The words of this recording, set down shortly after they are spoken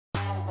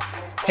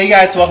Hey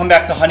guys, welcome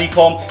back to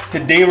Honeycomb.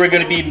 Today we're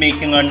going to be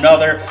making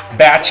another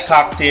batch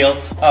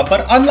cocktail,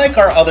 but unlike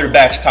our other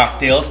batch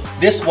cocktails,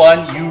 this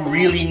one you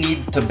really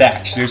need to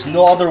batch. There's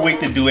no other way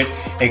to do it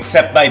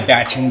except by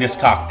batching this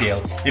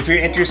cocktail. If you're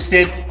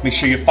interested, make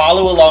sure you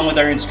follow along with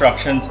our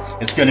instructions.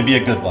 It's going to be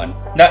a good one.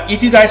 Now,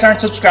 if you guys aren't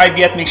subscribed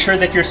yet, make sure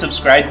that you're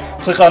subscribed.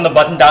 Click on the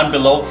button down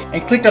below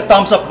and click the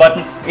thumbs up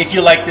button if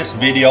you like this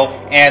video,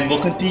 and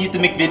we'll continue to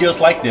make videos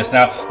like this.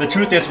 Now, the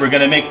truth is we're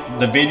going to make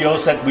the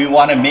videos that we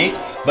want to make,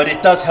 but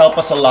it does help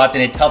us a lot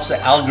and it helps the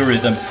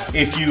algorithm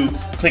if you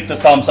click the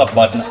thumbs up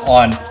button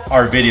on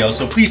our videos.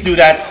 So please do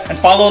that and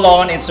follow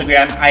along on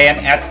Instagram. I am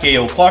at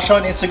KO Kosho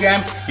on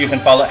Instagram. You can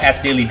follow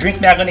at Daily Drink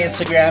Mag on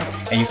Instagram,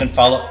 and you can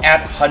follow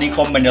at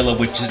Honeycomb Manila,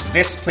 which is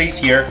this place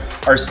here,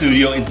 our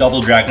studio in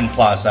Double Dragon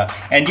Plaza.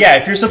 And yeah,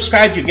 if you're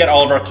subscribed, you get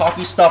all of our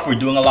coffee stuff. We're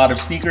doing a lot of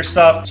sneaker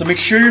stuff. So make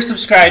sure you're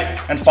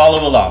subscribed and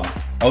follow along.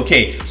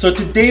 Okay, so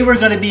today we're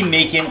going to be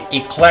making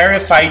a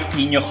clarified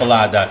Pina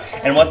Colada.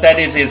 And what that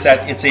is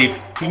that it's a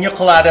Pina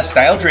Colada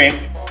style drink,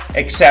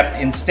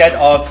 except instead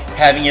of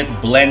having it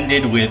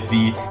blended with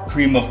the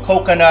cream of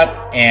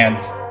coconut and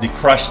the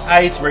crushed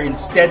ice, we're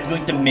instead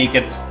going to make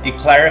it a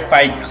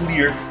clarified,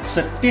 clear,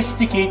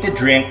 sophisticated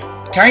drink,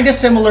 kind of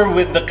similar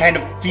with the kind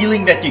of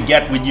feeling that you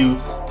get when you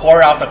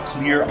pour out a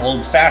clear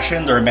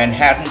old-fashioned or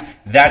Manhattan,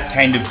 that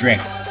kind of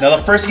drink. Now,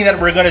 the first thing that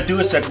we're going to do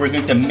is that we're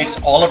going to mix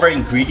all of our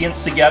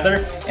ingredients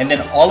together, and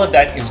then all of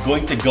that is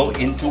going to go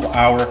into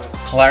our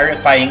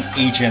clarifying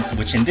agent,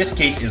 which in this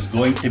case is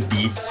going to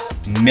be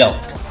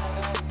milk.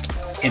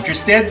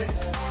 Interested?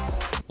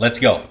 Let's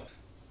go.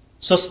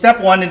 So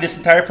step one in this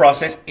entire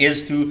process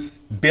is to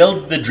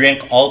build the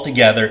drink all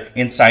together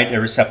inside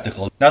a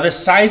receptacle. Now, the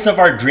size of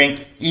our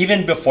drink,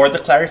 even before the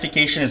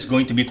clarification, is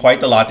going to be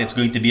quite a lot. It's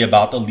going to be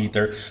about 1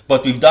 liter,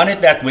 but we've done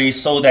it that way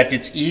so that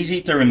it's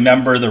easy to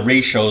remember the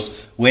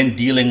ratios when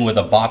dealing with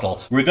a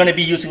bottle. We're going to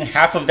be using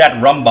half of that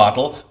rum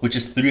bottle, which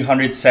is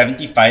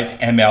 375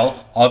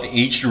 ml of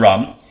aged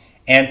rum.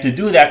 And to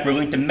do that, we're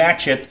going to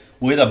match it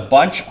with a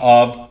bunch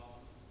of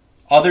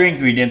other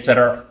ingredients that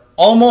are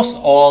almost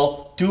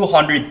all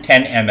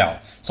 210 ml.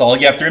 So all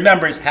you have to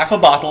remember is half a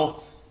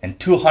bottle and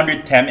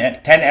 210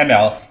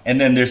 ml, and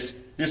then there's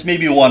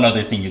maybe one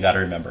other thing you got to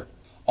remember.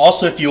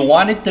 Also, if you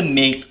wanted to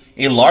make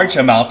a large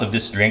amount of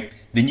this drink,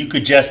 then you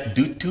could just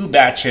do 2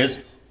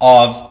 batches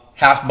of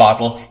half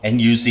bottle and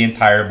use the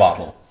entire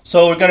bottle.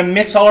 So we're going to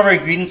mix all of our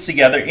ingredients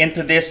together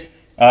into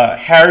this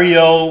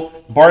Hario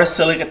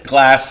borosilicate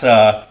glass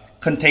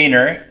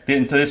container,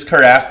 into this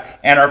carafe,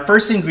 and our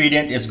first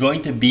ingredient is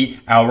going to be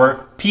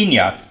our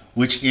Pina,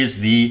 which is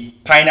the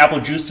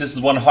pineapple juice. This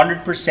is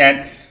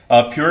 100%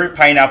 pure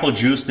pineapple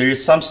juice. There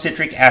is some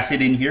citric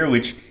acid in here,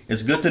 which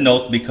is good to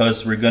note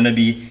because we're going to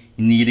be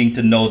needing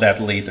to know that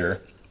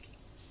later.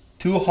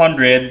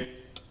 200,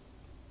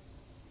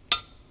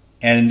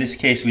 and in this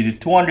case we did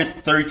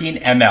 213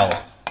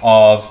 ml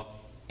of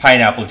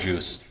pineapple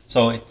juice.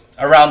 So it's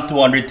around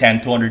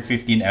 210,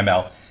 215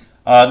 ml.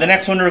 The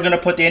next one we're going to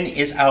put in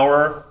is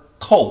our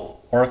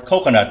coke or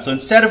coconut. So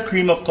instead of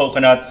cream of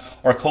coconut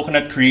or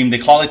coconut cream, they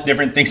call it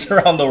different things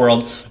around the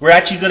world, we're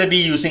actually going to be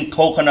using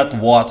coconut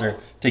water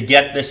to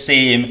get the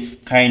same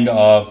kind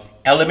of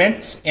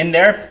elements in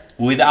there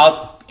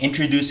without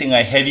introducing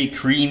a heavy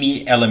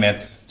creamy element,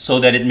 so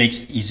that it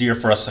makes it easier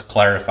for us to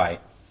clarify.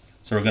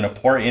 So we're going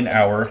to pour in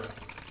our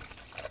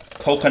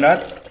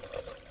coconut,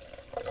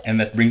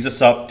 and that brings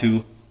us up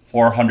to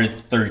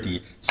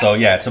 430. So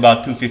yeah, it's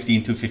about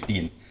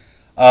 215.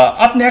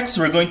 Up next,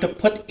 we're going to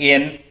put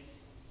in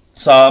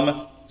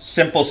some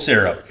simple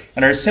syrup,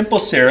 and our simple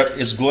syrup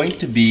is going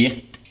to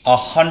be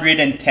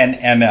 110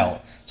 ml.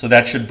 So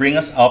that should bring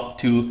us up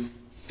to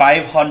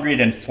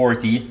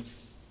 540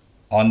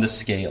 on the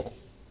scale.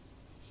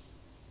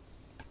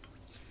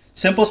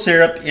 Simple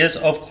syrup is,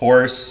 of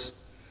course,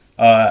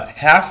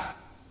 half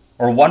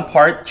or 1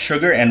 part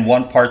sugar and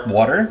 1 part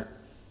water,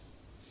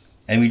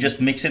 and we just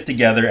mix it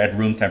together at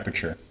room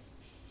temperature.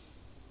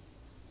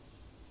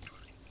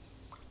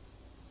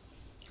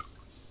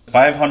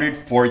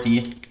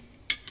 540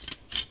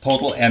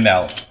 total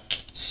ml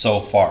so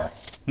far.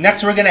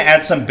 Next, we're going to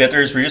add some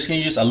bitters. We're just going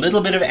to use a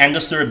little bit of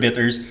Angostura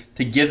bitters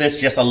to give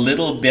this just a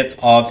little bit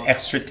of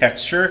extra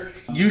texture.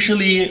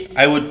 Usually,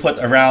 I would put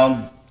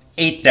around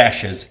 8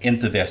 dashes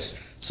into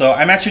this. So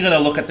I'm actually going to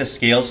look at the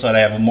scale so that I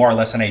have more or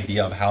less an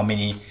idea of how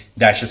many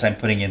dashes I'm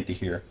putting into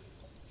here.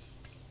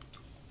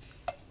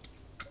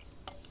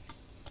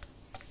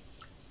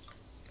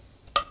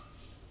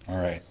 All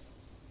right.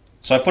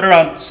 So I put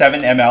around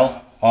 7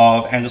 ml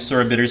of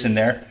Angostura bitters in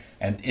there,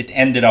 and it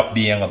ended up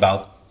being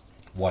about,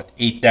 what,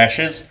 8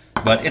 dashes?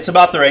 But it's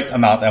about the right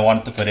amount I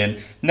wanted to put in.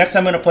 Next,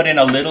 I'm going to put in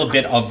a little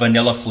bit of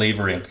vanilla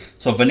flavoring.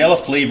 So vanilla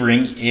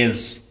flavoring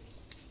is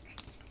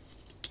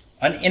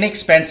an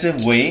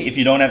inexpensive way if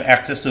you don't have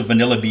access to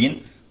vanilla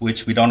bean,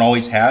 which we don't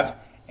always have.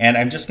 And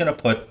I'm just going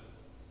to put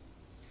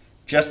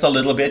just a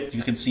little bit.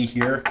 You can see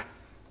here,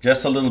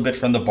 just a little bit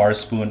from the bar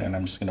spoon, and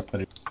I'm just going to put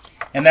it.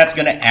 And that's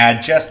going to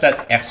add just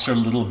that extra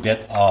little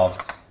bit of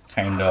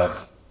kind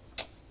of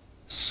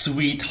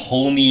sweet,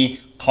 homey,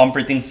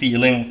 comforting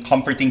feeling,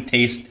 comforting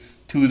taste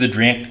to the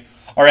drink.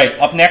 All right,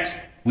 up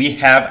next, we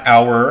have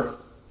our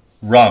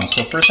rum.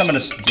 So first I'm gonna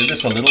give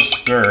this a little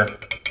stir.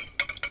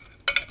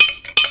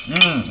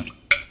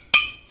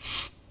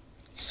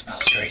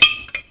 Smells great.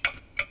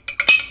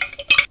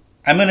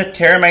 I'm gonna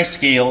tare my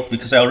scale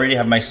because I already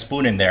have my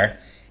spoon in there.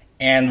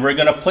 And we're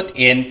gonna put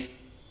in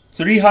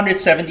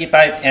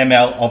 375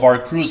 ml of our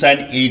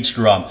Cruzan aged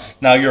rum.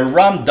 Now your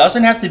rum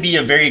doesn't have to be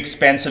a very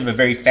expensive, a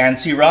very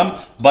fancy rum,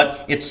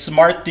 but it's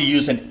smart to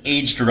use an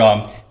aged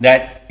rum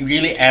that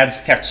really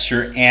adds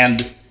texture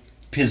and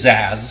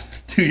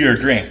pizzazz to your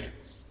drink.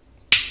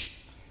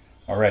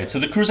 All right, so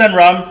the Cruzan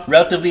rum,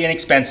 relatively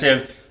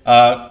inexpensive.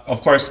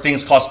 Of course,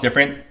 things cost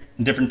different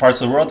in different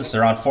parts of the world. This is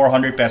around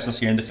 400 pesos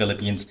here in the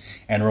Philippines,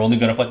 and we're only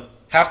gonna put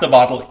half the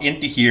bottle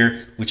into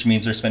here, which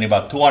means we're spending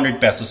about 200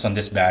 pesos on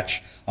this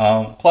batch,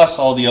 plus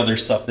all the other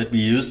stuff that we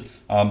used.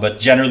 But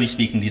generally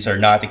speaking, these are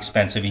not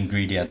expensive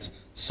ingredients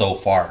so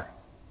far.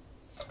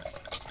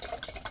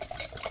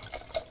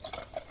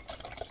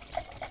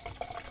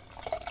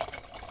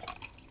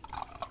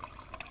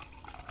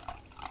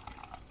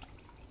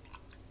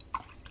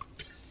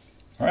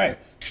 All right,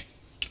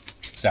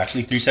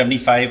 exactly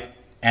 375.5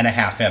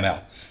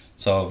 ml.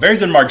 So very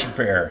good margin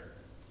for error.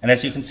 And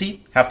as you can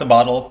see, half the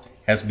bottle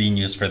has been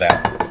used for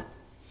that.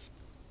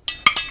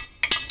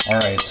 All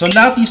right, so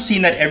now that you've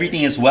seen that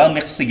everything is well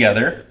mixed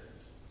together,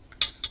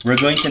 we're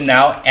going to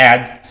now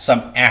add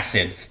some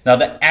acid. Now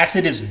the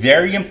acid is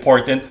very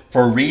important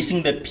for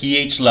raising the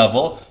pH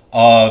level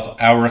of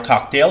our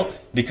cocktail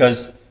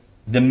because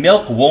the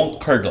milk won't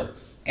curdle.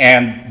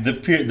 And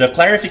the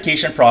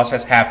clarification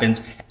process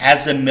happens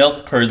as the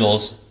milk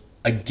curdles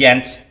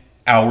against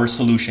our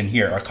solution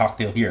here, our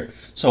cocktail here.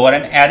 So what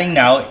I'm adding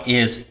now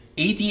is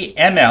 80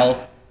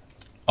 ml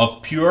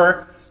of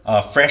pure,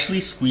 freshly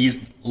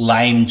squeezed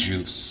lime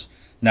juice.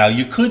 Now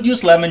you could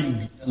use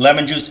lemon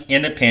juice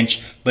in a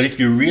pinch, but if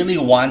you really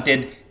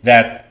wanted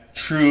that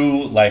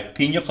true like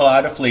Pina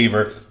Colada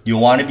flavor, you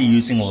want to be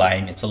using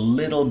lime. It's a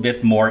little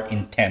bit more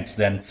intense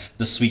than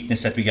the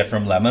sweetness that we get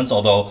from lemons,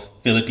 although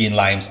Philippine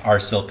limes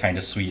are still kind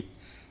of sweet.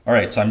 All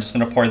right, so I'm just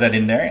going to pour that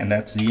in there, and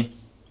that's the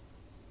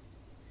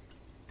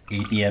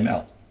 80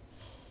 ml.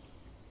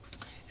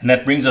 And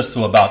that brings us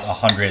to about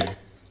 100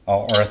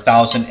 or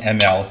 1,000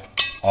 ml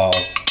of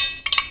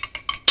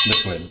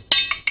liquid.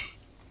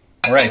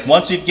 All right,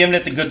 once we've given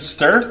it a good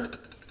stir,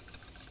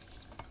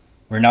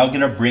 we're now going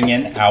to bring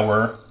in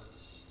our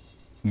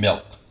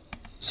milk.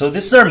 So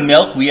this is our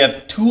milk. We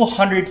have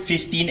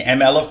 215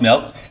 ml of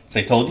milk. As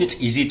I told you,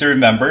 it's easy to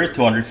remember,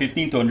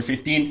 215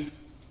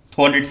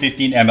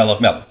 ml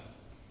of milk.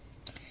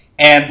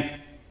 And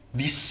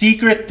the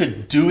secret to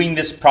doing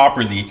this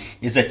properly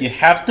is that you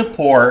have to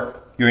pour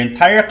your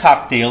entire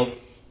cocktail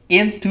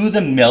into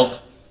the milk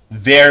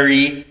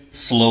very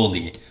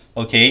slowly.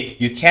 Okay?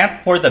 You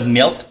can't pour the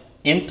milk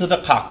into the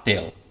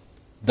cocktail.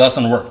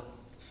 Doesn't work.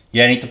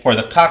 You need to pour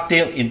the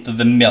cocktail into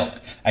the milk.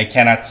 I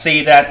cannot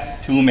say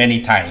that too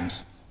many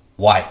times.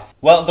 Why?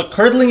 Well, the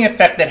curdling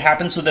effect that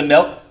happens with the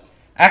milk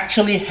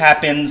actually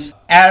happens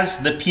as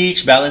the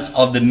pH balance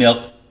of the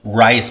milk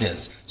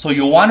rises. So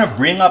you want to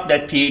bring up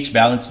that pH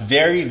balance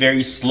very,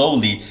 very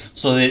slowly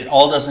so that it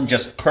all doesn't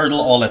just curdle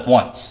all at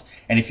once.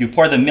 And if you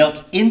pour the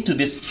milk into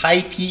this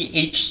high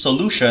pH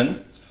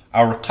solution,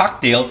 our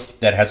cocktail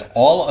that has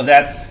all of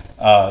that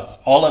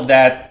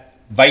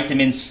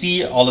vitamin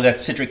C, all of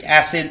that citric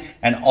acid,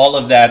 and all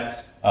of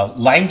that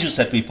lime juice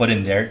that we put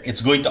in there,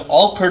 it's going to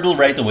all curdle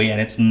right away and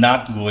it's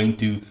not going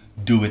to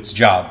do its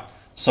job.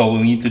 So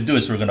what we need to do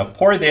is we're going to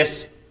pour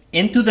this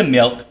into the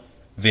milk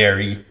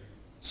very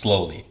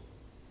slowly.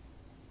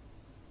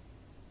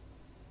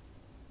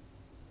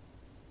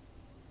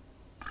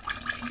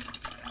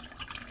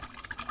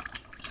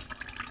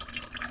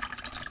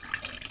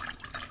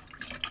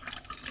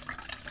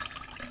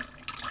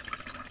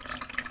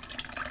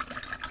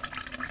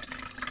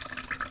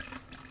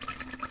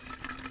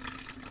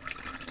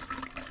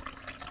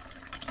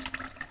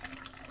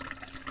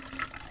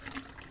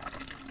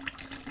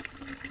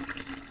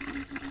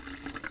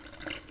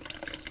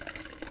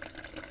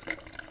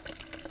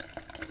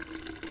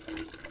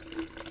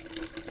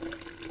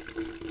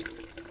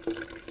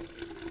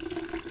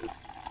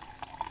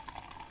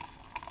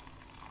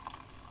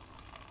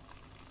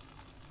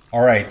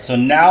 All right, so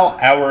now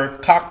our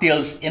cocktail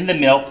is in the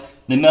milk.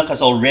 The milk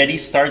has already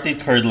started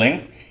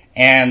curdling,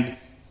 and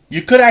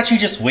you could actually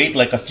just wait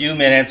like a few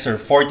minutes or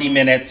 40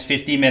 minutes,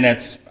 50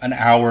 minutes, an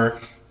hour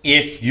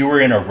if you were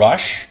in a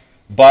rush.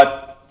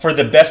 But for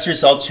the best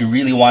results, you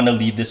really want to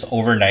leave this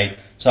overnight.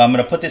 So I'm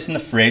going to put this in the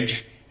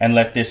fridge and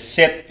let this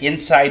sit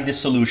inside the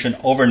solution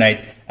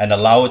overnight and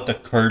allow it to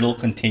curdle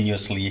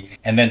continuously.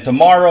 And then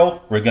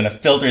tomorrow, we're going to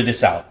filter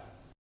this out.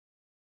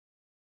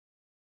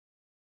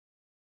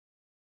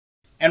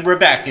 And we're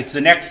back. It's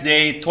the next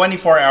day,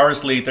 24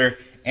 hours later,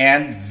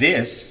 and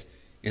this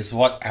is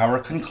what our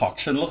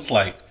concoction looks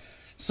like.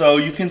 So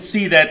you can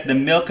see that the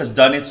milk has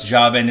done its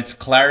job and it's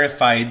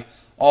clarified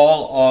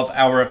all of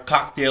our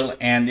cocktail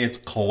and it's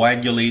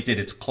coagulated,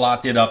 it's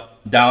clotted up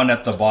down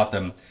at the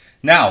bottom.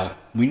 Now,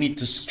 we need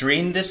to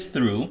strain this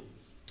through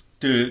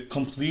to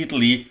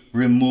completely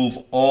remove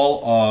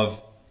all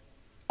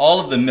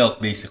of the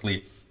milk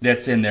basically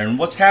that's in there. And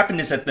what's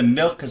happened is that the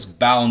milk has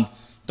bound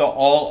to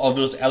all of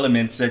those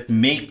elements that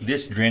make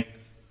this drink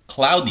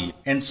cloudy.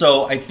 And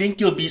so I think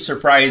you'll be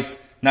surprised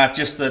not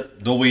just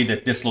the way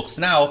that this looks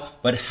now,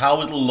 but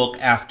how it'll look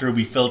after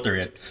we filter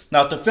it.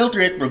 Now to filter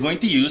it, we're going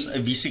to use a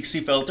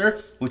V60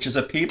 filter, which is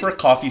a paper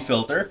coffee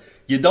filter.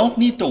 You don't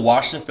need to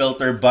wash the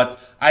filter, but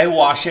I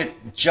wash it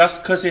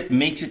just because it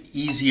makes it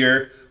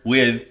easier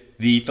with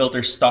the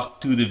filter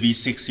stuck to the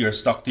V60 or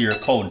stuck to your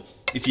cone.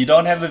 If you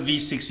don't have a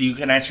V60, you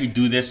can actually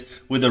do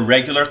this with a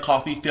regular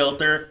coffee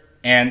filter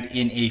and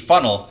in a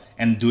funnel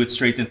and do it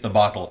straight into the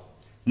bottle.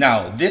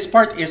 Now, this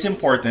part is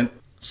important.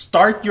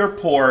 Start your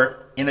pour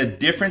in a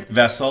different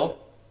vessel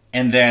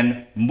and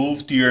then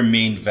move to your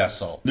main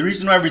vessel. The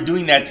reason why we're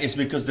doing that is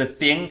because the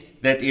thing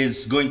that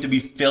is going to be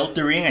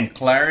filtering and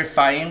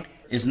clarifying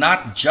is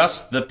not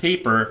just the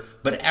paper,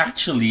 but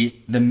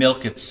actually the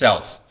milk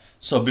itself.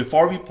 So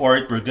before we pour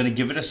it, we're going to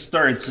give it a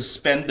stir and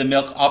suspend the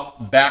milk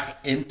up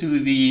back into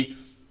the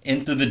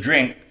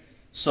drink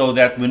so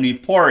that when we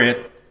pour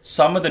it,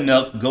 some of the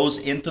milk goes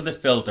into the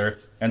filter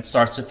and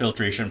starts the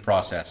filtration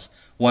process.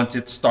 Once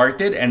it's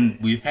started and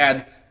we've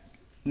had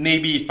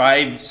maybe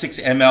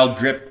 5-6 ml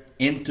drip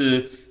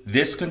into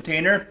this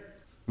container,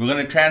 we're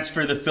going to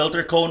transfer the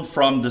filter cone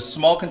from the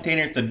small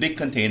container to the big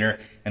container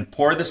and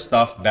pour the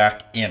stuff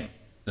back in,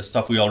 the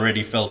stuff we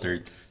already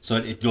filtered, so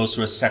it goes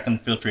through a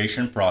second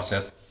filtration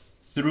process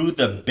through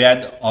the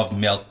bed of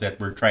milk that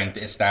we're trying to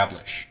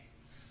establish.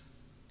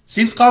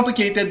 Seems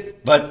complicated,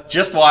 but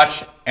just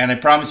watch and I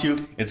promise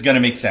you it's going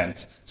to make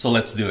sense. So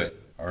let's do it.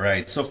 All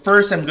right, so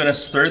first I'm going to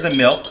stir the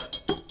milk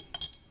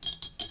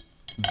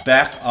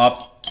back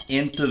up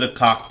into the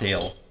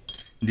cocktail.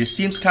 This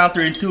seems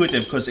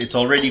counterintuitive because it's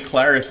already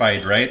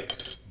clarified,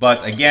 right?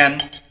 But again,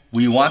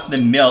 we want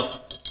the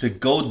milk to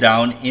go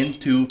down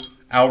into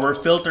our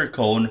filter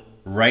cone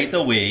right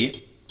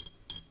away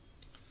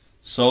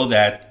so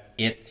that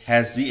it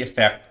has the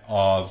effect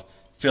of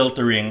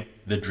filtering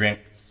the drink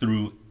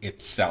through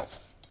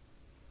itself.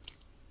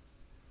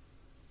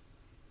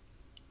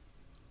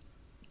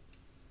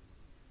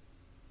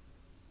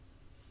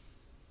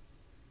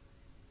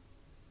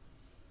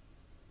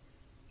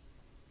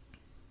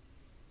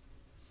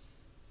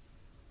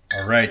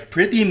 All right,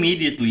 pretty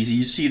immediately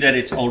you see that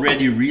it's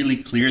already really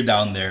clear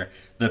down there.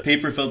 The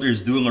paper filter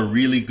is doing a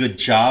really good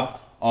job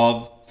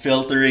of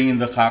filtering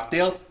the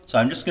cocktail. So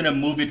I'm just gonna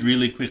move it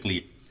really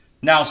quickly.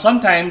 Now,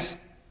 sometimes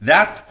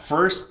that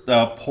first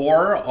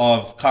pour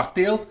of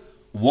cocktail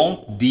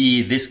won't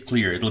be this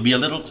clear. It'll be a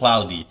little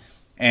cloudy.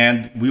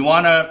 And we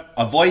wanna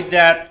avoid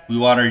that. We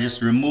wanna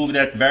just remove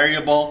that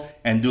variable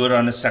and do it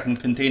on a second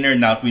container.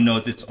 Now that we know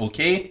that it's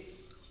okay,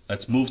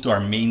 let's move to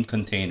our main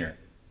container.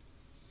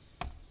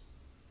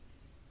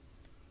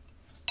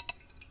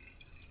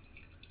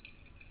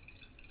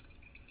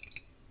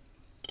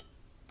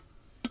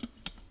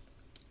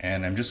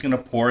 And I'm just gonna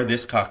pour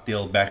this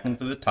cocktail back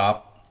into the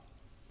top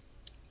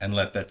and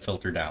let that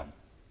filter down.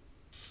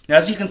 Now,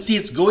 as you can see,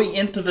 it's going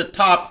into the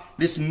top,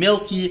 this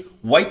milky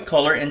white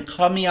color, and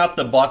coming out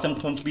the bottom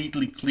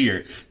completely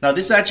clear. Now,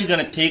 this is actually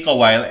gonna take a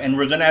while, and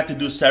we're gonna have to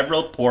do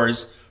several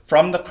pours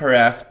from the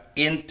carafe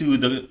into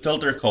the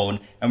filter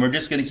cone, and we're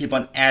just gonna keep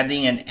on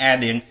adding and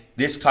adding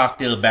this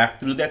cocktail back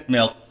through that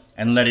milk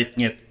and let it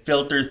get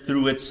filtered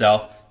through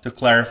itself to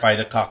clarify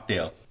the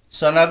cocktail.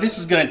 So now this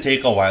is gonna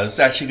take a while. It's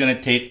actually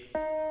gonna take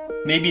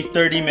maybe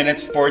 30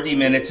 minutes, 40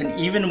 minutes, and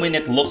even when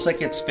it looks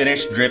like it's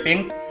finished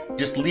dripping,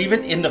 just leave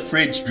it in the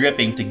fridge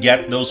dripping to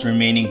get those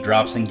remaining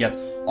drops and get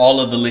all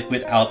of the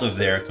liquid out of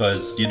there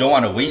because you don't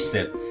want to waste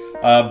it.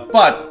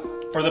 But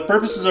for the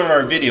purposes of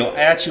our video, I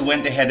actually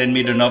went ahead and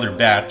made another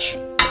batch,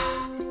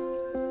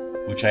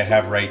 which I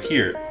have right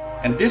here.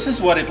 And this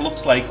is what it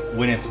looks like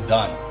when it's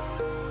done.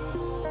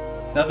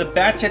 Now the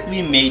batch that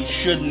we made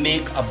should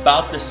make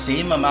about the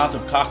same amount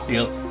of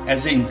cocktail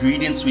as the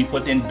ingredients we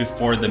put in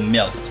before the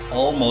milk. It's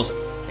almost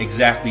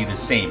exactly the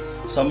same.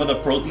 Some of the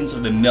proteins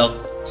of the milk,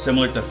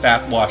 similar to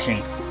fat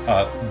washing,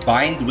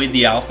 bind with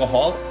the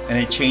alcohol and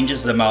it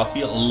changes the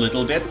mouthfeel a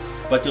little bit,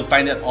 but you'll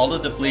find that all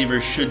of the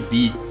flavors should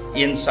be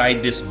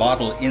inside this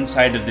bottle,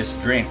 inside of this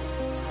drink,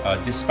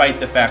 despite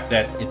the fact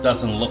that it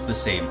doesn't look the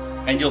same.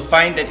 And you'll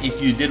find that if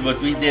you did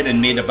what we did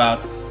and made about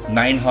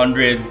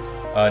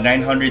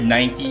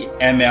 990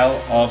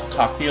 ml of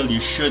cocktail, you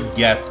should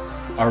get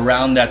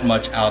around that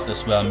much out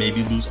as well,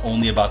 maybe lose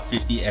only about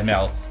 50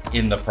 ml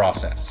in the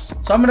process.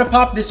 So I'm gonna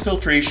pop this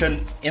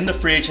filtration in the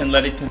fridge and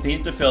let it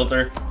continue to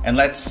filter, and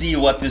let's see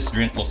what this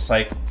drink looks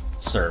like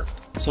served.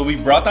 So we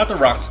brought out the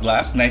rocks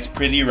glass, nice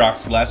pretty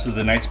rocks glass with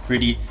a nice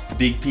pretty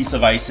big piece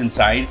of ice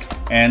inside,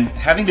 and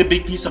having the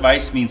big piece of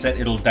ice means that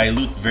it'll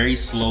dilute very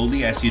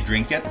slowly as you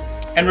drink it.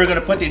 And we're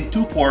gonna put in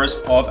 2 pours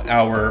of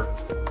our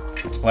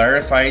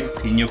Clarified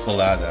Pina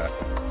Colada.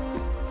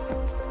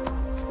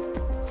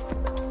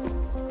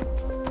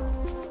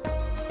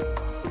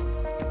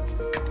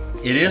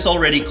 It is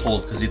already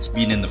cold because it's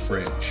been in the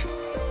fridge.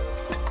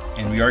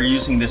 And we are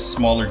using this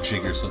smaller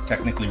jigger, so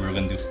technically we're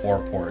going to do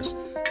 4 pours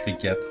to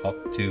get up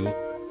to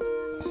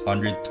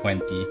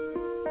 120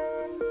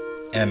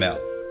 ml.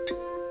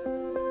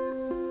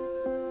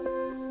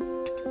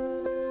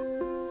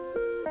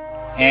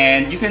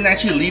 And you can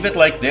actually leave it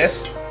like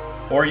this,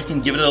 or you can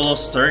give it a little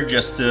stir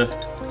just to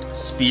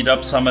speed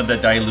up some of the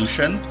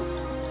dilution.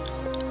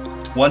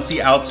 Once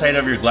the outside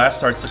of your glass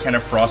starts to kind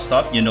of frost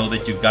up, you know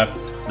that you've got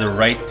the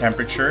right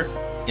temperature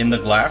in the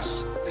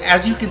glass.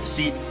 As you can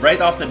see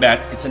right off the bat,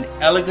 it's an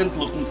elegant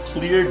looking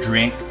clear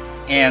drink,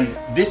 and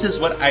this is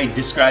what I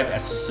describe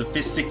as a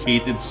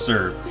sophisticated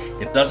serve.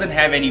 It doesn't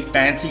have any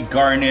fancy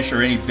garnish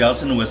or any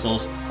bells and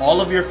whistles. All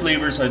of your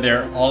flavors are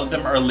there, all of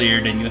them are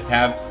layered, and you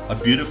have a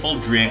beautiful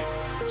drink,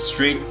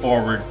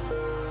 straightforward,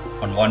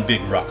 on one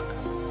big rock.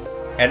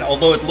 And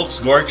although it looks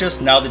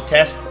gorgeous, now the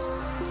test,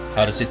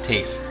 how does it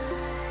taste?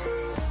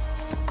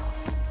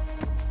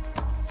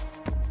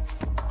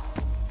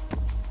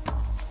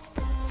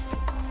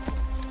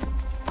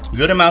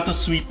 Good amount of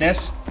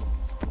sweetness.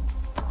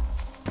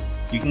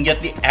 You can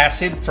get the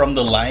acid from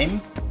the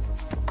lime.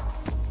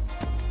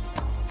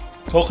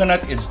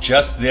 Coconut is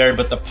just there,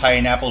 but the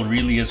pineapple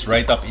really is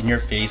right up in your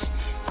face.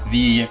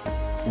 The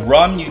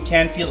rum, you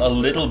can feel a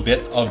little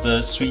bit of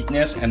the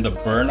sweetness and the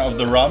burn of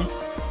the rum,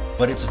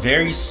 but it's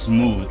very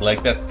smooth,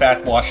 like that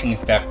fat washing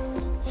effect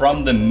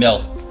from the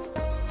milk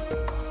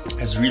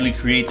has really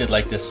created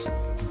like this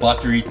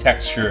buttery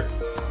texture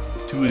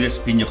to this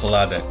Pina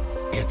Colada.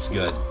 It's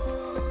good.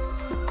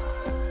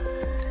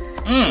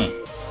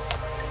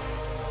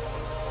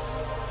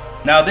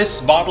 Now this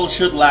bottle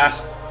should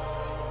last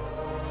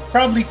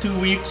probably 2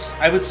 weeks.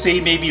 I would say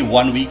maybe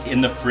 1 week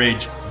in the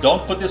fridge.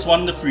 Don't put this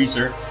one in the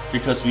freezer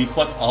because we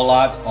put a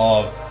lot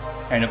of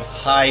kind of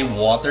high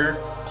water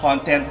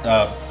content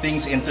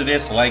things into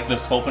this, like the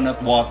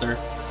coconut water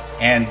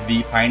and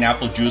the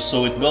pineapple juice,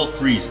 so it will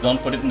freeze.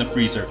 Don't put it in the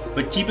freezer,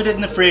 but keep it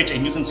in the fridge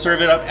and you can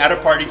serve it up at a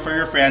party for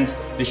your friends.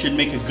 They should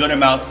make a good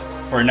amount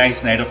for a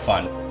nice night of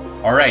fun.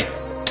 Alright,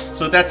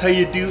 so that's how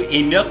you do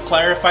a milk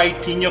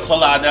clarified Pina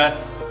Colada.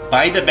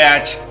 By the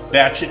batch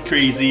it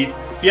crazy.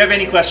 If you have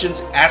any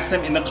questions, ask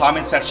them in the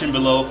comment section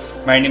below.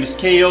 My name is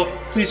Keo.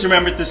 Please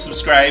remember to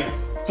subscribe.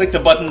 Click the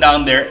button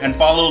down there and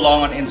follow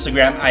along on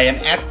Instagram. I am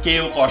at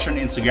Keo Kosh on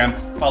Instagram.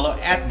 Follow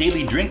at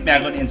Daily Drink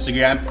Mag on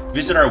Instagram.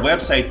 Visit our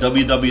website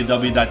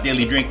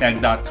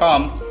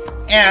www.dailydrinkmag.com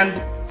and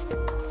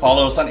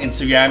follow us on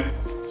Instagram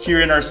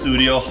here in our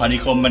studio,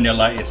 Honeycomb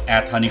Manila. It's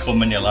at Honeycomb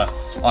Manila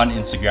on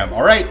Instagram.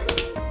 Alright.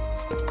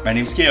 My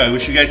name is Keo. I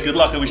wish you guys good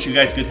luck. I wish you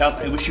guys good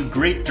health. I wish you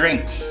great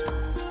drinks.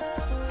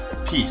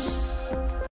 Peace.